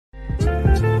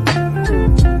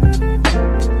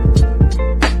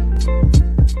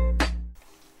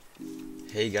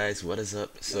Hey guys, what is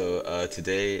up?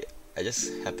 Today I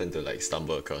just happened to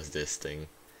stumble across this thing.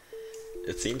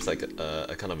 It seems like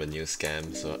a kind of a new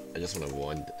scam, so I just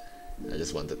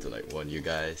wanted to warn you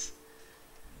guys.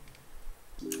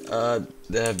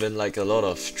 There have been a lot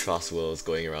of trust wars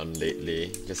going around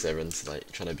lately. Just everyone's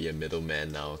trying to be a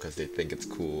middleman now because they think it's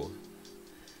cool.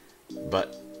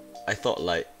 But I thought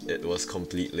it was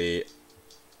completely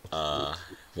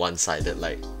one-sided.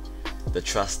 The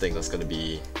trust thing was gonna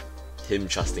be him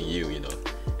trusting you,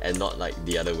 and not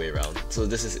the other way around. So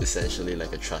this is essentially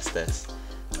a trust test.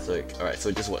 So alright,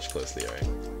 so just watch closely, alright?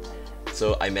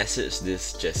 So I messaged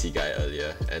this Jesse guy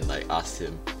earlier and asked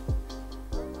him,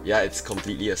 yeah, it's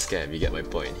completely a scam, you get my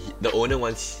point. The owner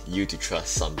wants you to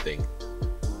trust something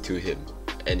to him,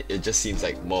 and it just seems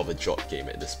like more of a drop game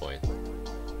at this point.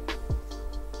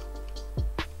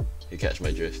 You catch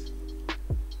my drift?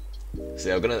 So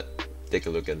yeah, I'm gonna take a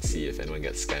look and see if anyone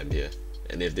gets scammed here.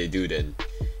 And if they do, then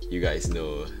you guys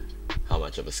know how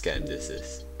much of a scam this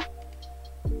is.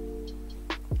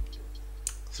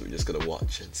 So we're just gonna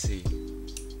watch and see.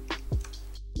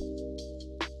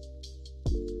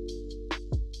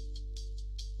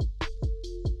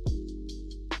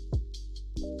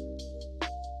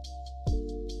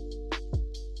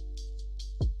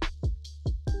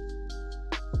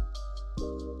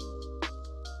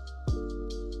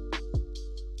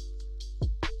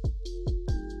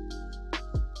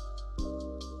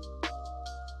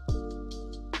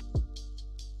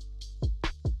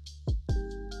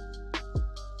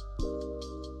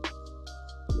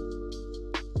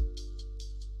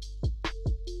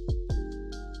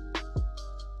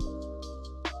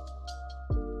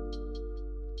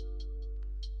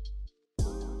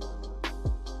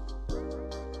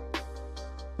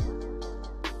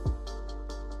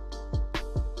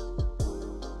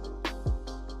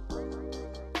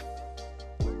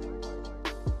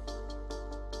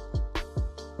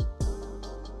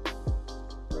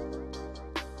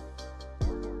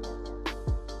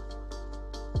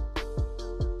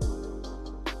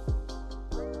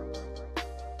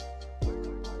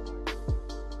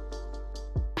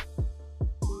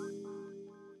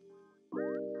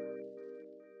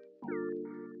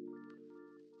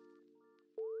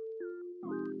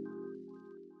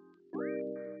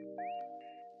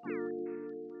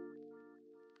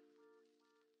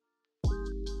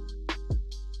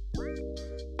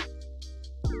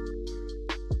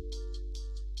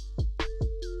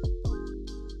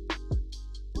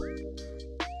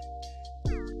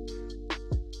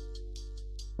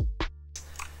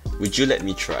 Would you let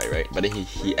me try, right? But then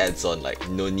he adds on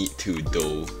no need to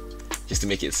though, just to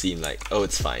make it seem oh,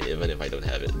 it's fine even if I don't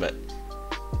have it. But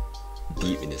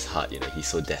deep in his heart, he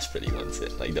so desperately wants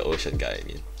it, the ocean guy, I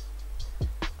mean.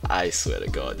 I swear to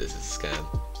God, this is a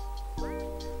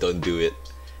scam. Don't do it.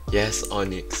 Yes,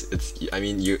 Onyx, I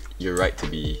mean, you're right to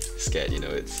be scared,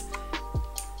 it's...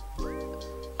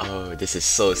 Oh, this is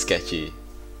so sketchy.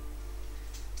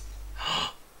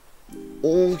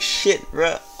 Oh shit,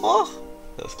 bruh. Oh!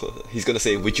 That was close. He's gonna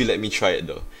say, would you let me try it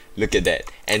though? Look at that.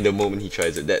 And the moment he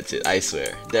tries it, that's it. I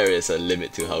swear. There is a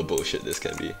limit to how bullshit this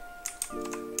can be.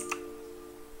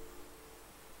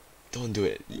 Don't do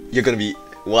it. You're gonna be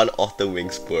one autumn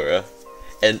wings poorer.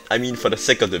 And I mean, for the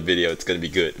sake of the video, it's gonna be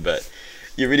good, but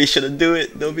you really shouldn't do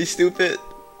it. Don't be stupid.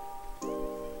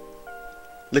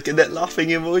 Look at that laughing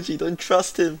emoji. Don't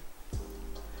trust him.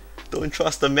 Don't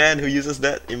trust the man who uses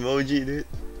that emoji, dude.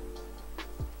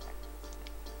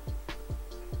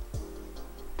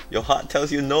 Your heart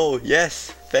tells you no.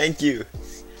 Yes. Thank you.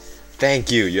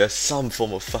 Thank you. You have some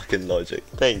form of fucking logic.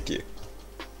 Thank you.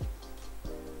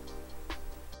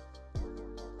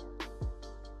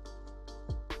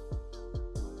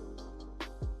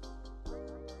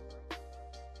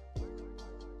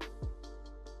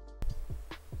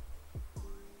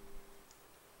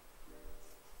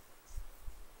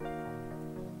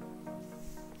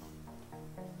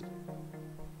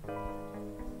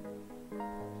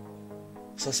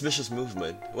 Suspicious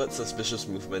movement? What suspicious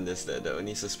movement is there? The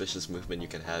only suspicious movement you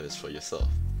can have is for yourself.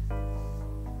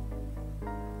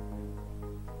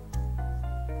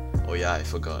 Oh yeah, I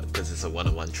forgot, because it's a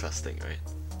one-on-one trust thing, right?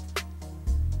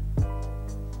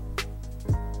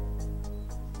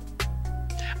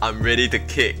 I'm ready to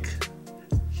kick.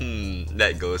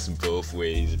 That goes both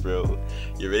ways, bro.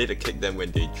 You ready to kick them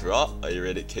when they drop, or you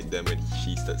ready to kick them when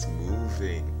she starts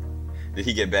moving? Did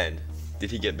he get banned?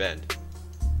 Did he get banned?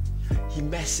 He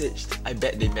messaged. I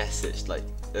bet they messaged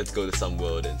let's go to some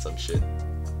world and some shit.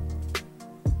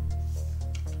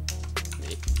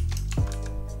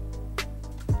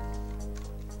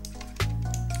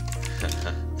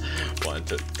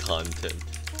 Wanted content.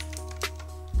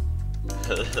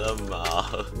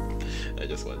 Lmao. I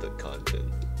just wanted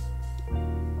content.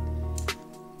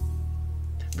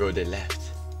 Bro, they left.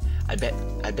 I bet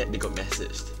they got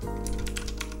messaged.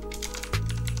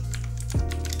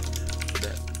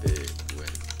 That they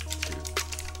went to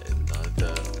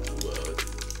another world.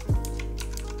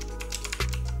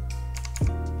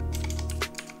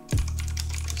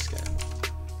 To scam.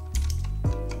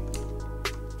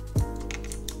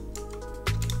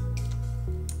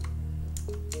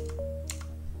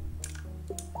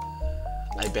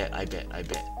 I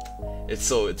bet. It's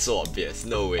so obvious.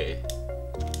 No way.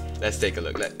 Let's take a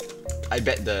look. I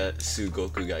bet the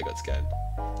Sugoku guy got scammed,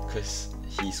 cause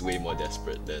he's way more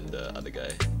desperate than the other guy.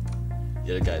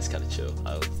 The other guy is kind of chill.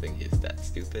 I don't think he's that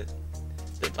stupid.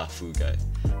 The Bafu guy,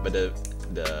 but the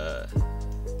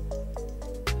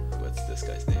what's this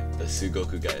guy's name? The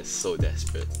Sugoku guy is so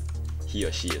desperate. He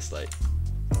or she is like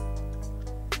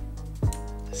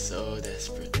so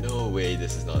desperate. No way,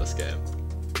 this is not a scam.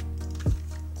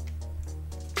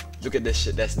 Look at this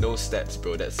shit. There's no steps,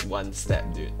 bro. That's one step,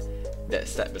 dude. That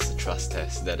step is a trust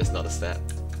test. That is not a step.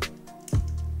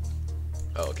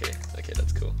 Oh, okay. Okay,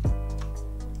 that's cool.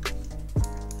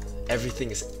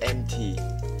 Everything is empty.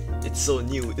 It's so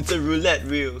new. It's a roulette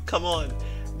wheel. Come on.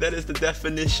 That is the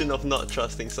definition of not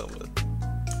trusting someone.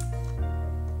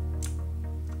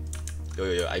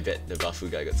 Yo, I bet the Bafu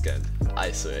guy got scammed.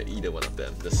 I swear, either one of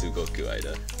them. The Sugoku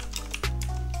either.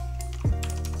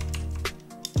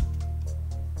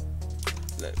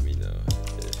 Let me know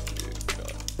if you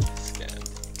got scammed.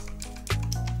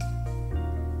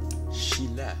 She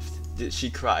left. Did she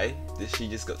cry? Did she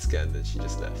just got scammed and she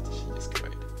just left? She just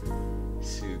cried.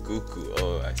 Sugoku.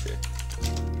 Oh, I see.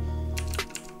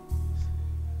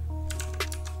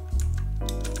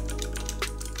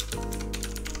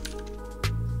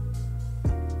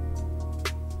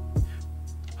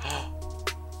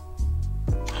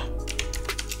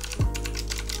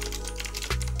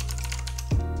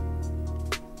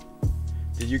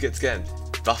 Did you get scammed?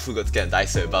 Bafu got scammed. I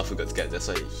swear Bafu got scammed. That's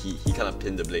why he kind of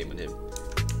pinned the blame on him.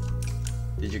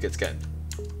 Did you get scammed?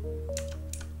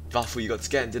 Bafu, you got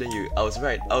scammed, didn't you? I was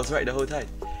right the whole time.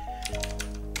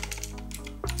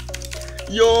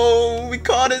 Yo, we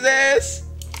caught his ass!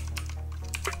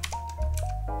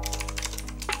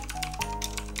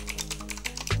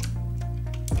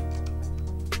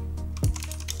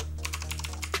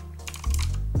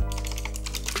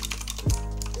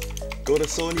 Go to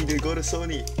Sony, dude, go to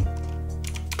Sony.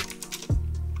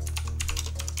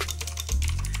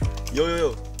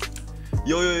 Yo.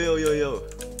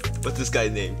 What's this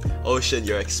guy's name? Ocean,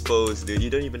 you're exposed, dude. You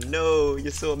don't even know.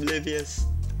 You're so oblivious.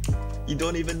 You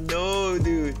don't even know,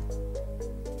 dude.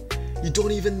 You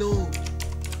don't even know.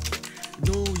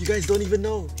 No, you guys don't even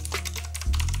know.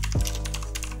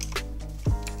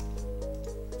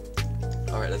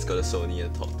 Alright, let's go to Sony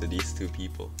and talk to these two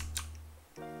people.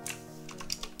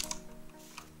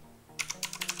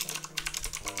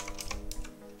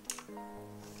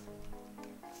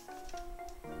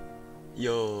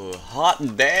 Yo, hot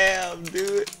damn,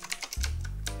 dude.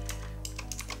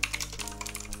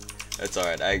 That's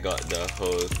alright, I got the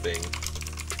whole thing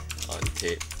on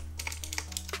tape.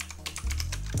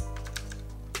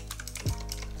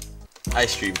 I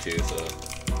stream too, so.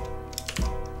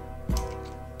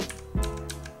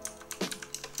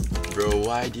 Bro,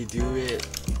 why'd you do it?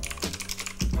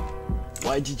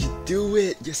 Why did you do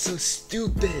it? You're so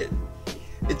stupid.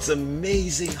 It's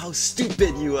amazing how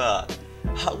stupid you are.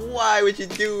 Why would you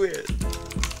do it?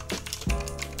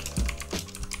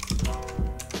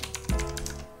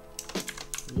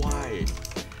 Why?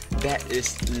 That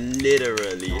is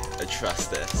literally a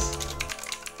trust test.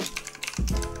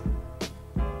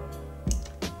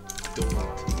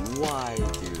 Don't. Why,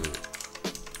 dude?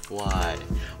 Why?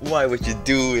 Why would you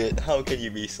do it? How can you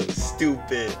be so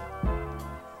stupid?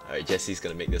 Alright, Jesse's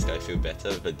gonna make this guy feel better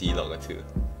with a D-log or two.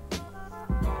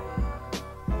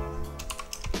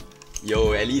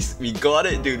 Yo, at least we got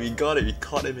it, dude. We got it. We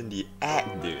caught him in the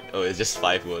act, dude. Oh, it's just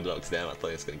 5 word logs. Damn, I thought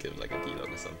he was gonna give like a D-log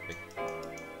or something.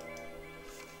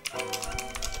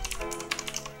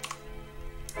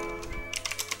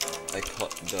 I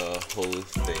caught the whole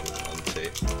thing on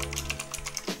tape.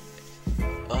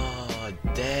 Oh,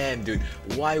 damn, dude.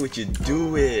 Why would you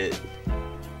do it?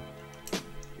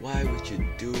 Why would you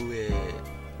do it?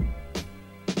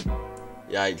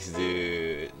 Yikes,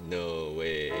 dude. No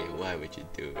way. Why would you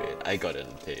do it? I got it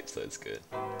on tape, so it's good.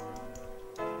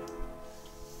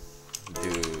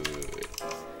 Dude.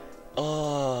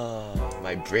 Oh,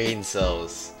 my brain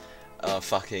cells are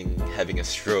fucking having a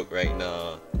stroke right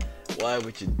now. Why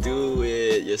would you do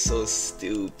it? You're so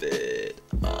stupid.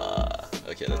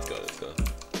 Okay, let's go.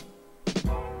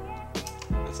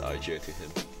 That's Argio to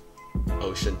him.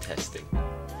 Ocean testing.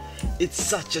 It's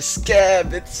such a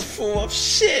scam! It's full of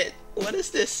shit! What is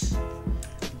this?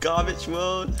 Garbage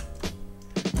world?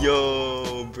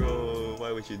 Yo, bro,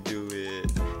 why would you do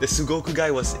it? The Sugoku guy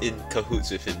was in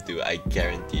cahoots with him too, I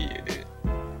guarantee you, dude.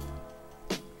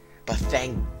 But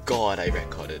thank God I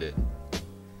recorded it.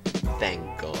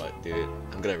 Thank God, dude.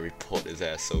 I'm gonna report his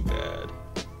ass so bad.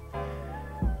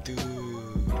 Dude,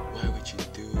 why would you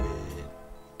do it?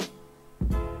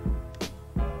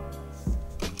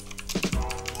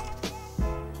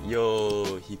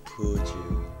 Yo, he pulled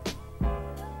you.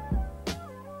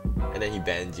 And then he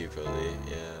banned you probably,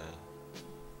 yeah.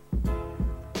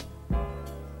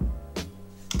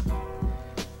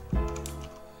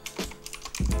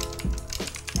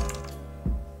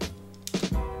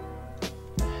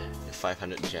 The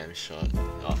 500 gem shot.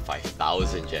 Oh,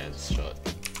 5,000 gems shot.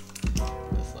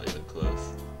 That's not even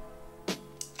close.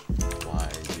 Why,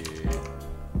 dude?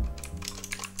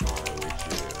 Why would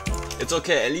you? It's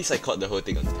okay, at least I caught the whole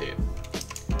thing on tape.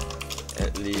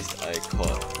 At least I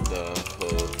caught the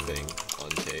whole thing on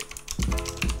tape.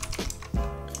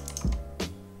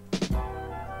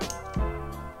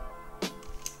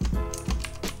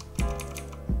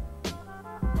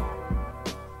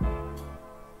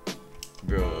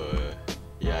 Bro,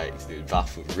 yikes dude,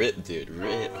 Bafu, rip dude,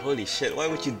 rip, holy shit, why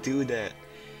would you do that?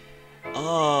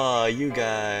 Oh, you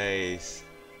guys.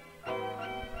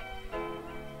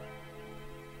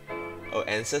 Oh,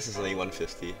 Ancest is only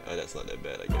 150. Oh, that's not that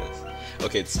bad, I guess.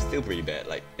 Okay, it's still pretty bad.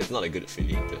 Like, it's not a good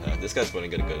feeling to have. This guy's probably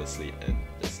gonna go to sleep and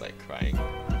just like crying.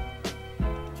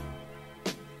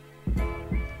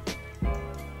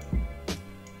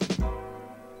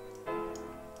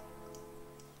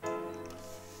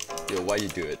 Yo, why you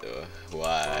do it though?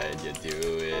 Why'd you do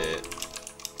it?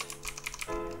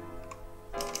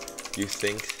 You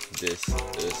think this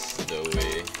is the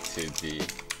way to be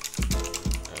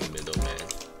a middleman?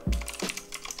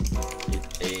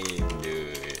 Aim,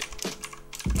 dude.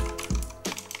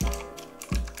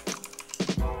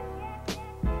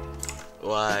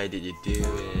 Why did you do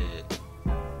it?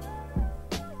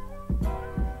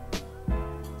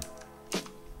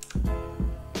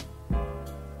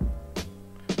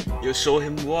 You show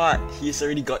him what? He's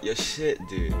already got your shit,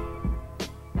 dude.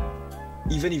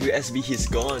 Even if you SB, he's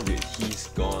gone, dude. He's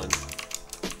gone.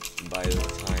 By the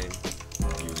time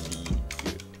you leave,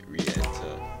 you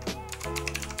re-enter.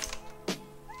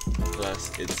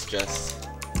 Plus, it's just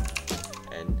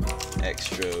an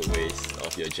extra waste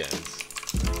of your gems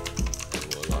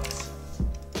and warlocks.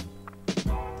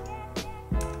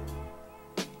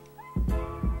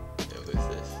 Yo, who's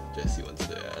this? Jesse wants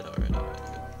to add, alright,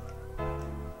 good.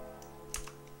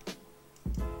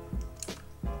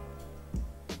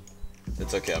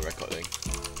 It's okay, I'm recording.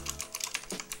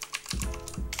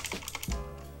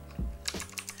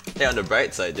 Hey, on the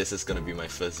bright side, this is gonna be my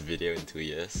first video in 2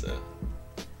 years, so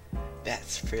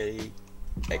that's pretty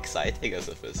exciting as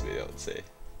a first video, I would say.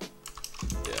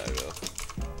 Yeah, I will.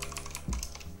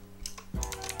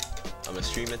 I'm a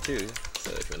streamer too,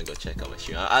 so if you wanna go check out my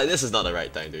stream, this is not the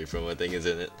right time to be promoting,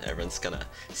 isn't it? Everyone's kinda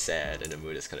sad and the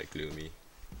mood is kinda gloomy.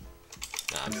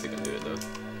 Nah, I'm still gonna do it though.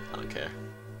 I don't care.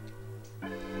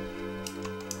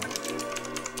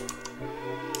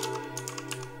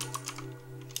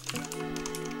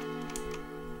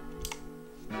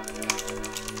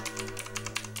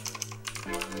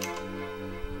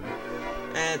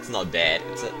 It's not bad.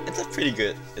 It's a pretty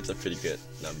good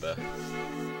number,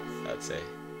 I'd say.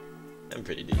 I'm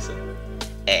pretty decent.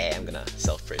 I'm gonna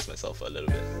self-praise myself for a little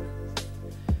bit.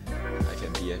 I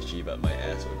can BFG but my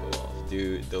ass will go off.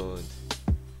 Dude, don't.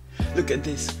 Look at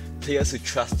this. Players who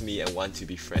trust me and want to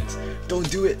be friends. Don't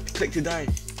do it. Click to die.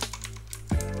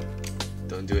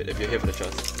 Don't do it if you're here for the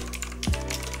trust.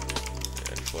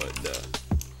 And for the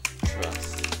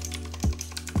trust.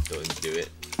 Don't do it.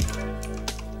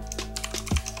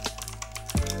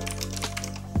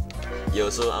 Yo,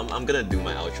 so I'm gonna do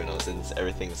my outro now since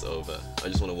everything's over. I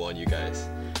just wanna warn you guys,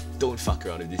 don't fuck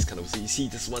around with these kind of. So you see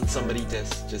this one, somebody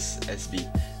just SB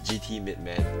GT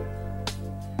midman,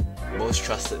 most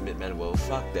trusted midman world.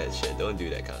 Fuck that shit. Don't do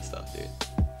that kind of stuff, dude.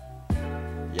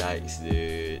 Yikes,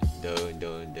 dude.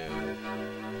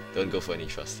 Don't go for any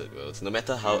trusted worlds. No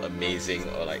matter how amazing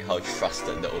or like how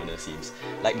trusted the owner seems.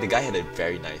 Like the guy had a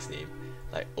very nice name,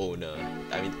 like owner.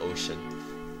 I mean Ocean.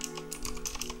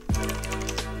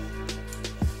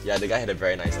 Yeah, the guy had a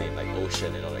very nice name, like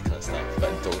Ocean and all that kind of stuff,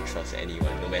 but don't trust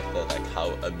anyone, no matter like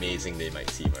how amazing they might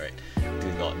seem, alright?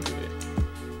 Do not do it,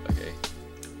 okay?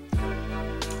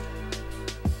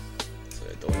 So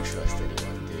don't trust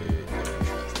anyone, dude, don't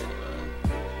trust anyone.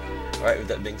 Alright, with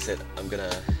that being said, I'm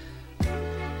gonna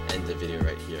end the video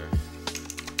right here.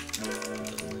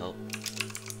 help.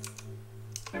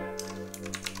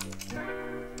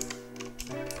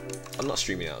 I'm not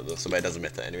streaming out though, so it doesn't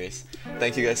matter anyways.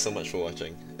 Thank you guys so much for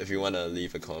watching. If you wanna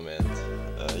leave a comment,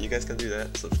 you guys can do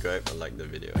that. Subscribe and like the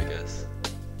video, I guess.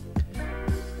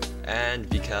 And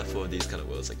be careful of these kind of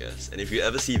worlds, I guess. And if you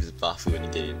ever see his Bafu in the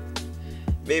game,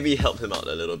 maybe help him out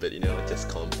a little bit, you know, just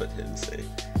comfort him, say,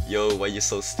 yo, why you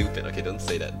so stupid? Okay, don't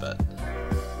say that, but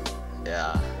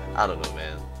yeah, I don't know,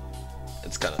 man.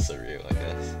 It's kind of surreal, I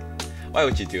guess. Why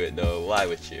would you do it though? Why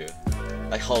would you?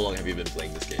 Like, how long have you been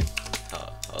playing this game?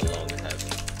 How long have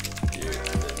you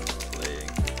been playing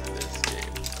this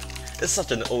game? It's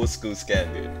such an old school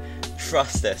scam, dude.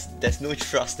 Trust us. There's no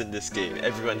trust in this game.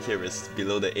 Everyone here is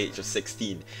below the age of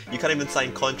 16. You can't even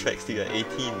sign contracts till you're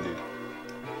 18, dude.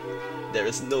 There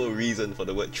is no reason for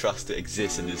the word trust to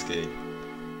exist in this game.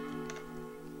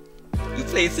 You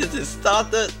played since it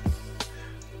started?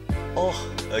 Oh,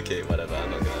 okay, whatever, I'm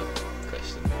not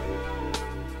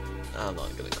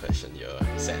gonna question your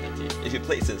sanity. If you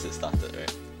played since it started,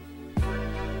 right?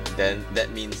 Then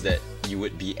that means that you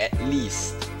would be at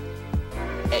least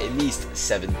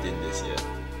 17 this year.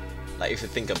 Like, if you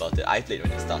think about it, I played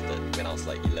when it started, when I was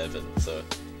like 11, so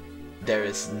there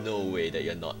is no way that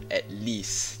you're not at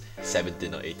least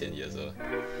 17 or 18 years old.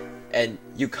 And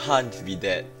you can't be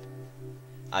that.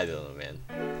 I don't know, man.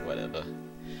 Whatever.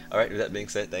 Alright, with that being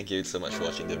said, thank you so much for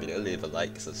watching the video. Leave a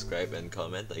like, subscribe and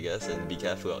comment, I guess, and be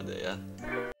careful out there,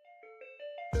 yeah?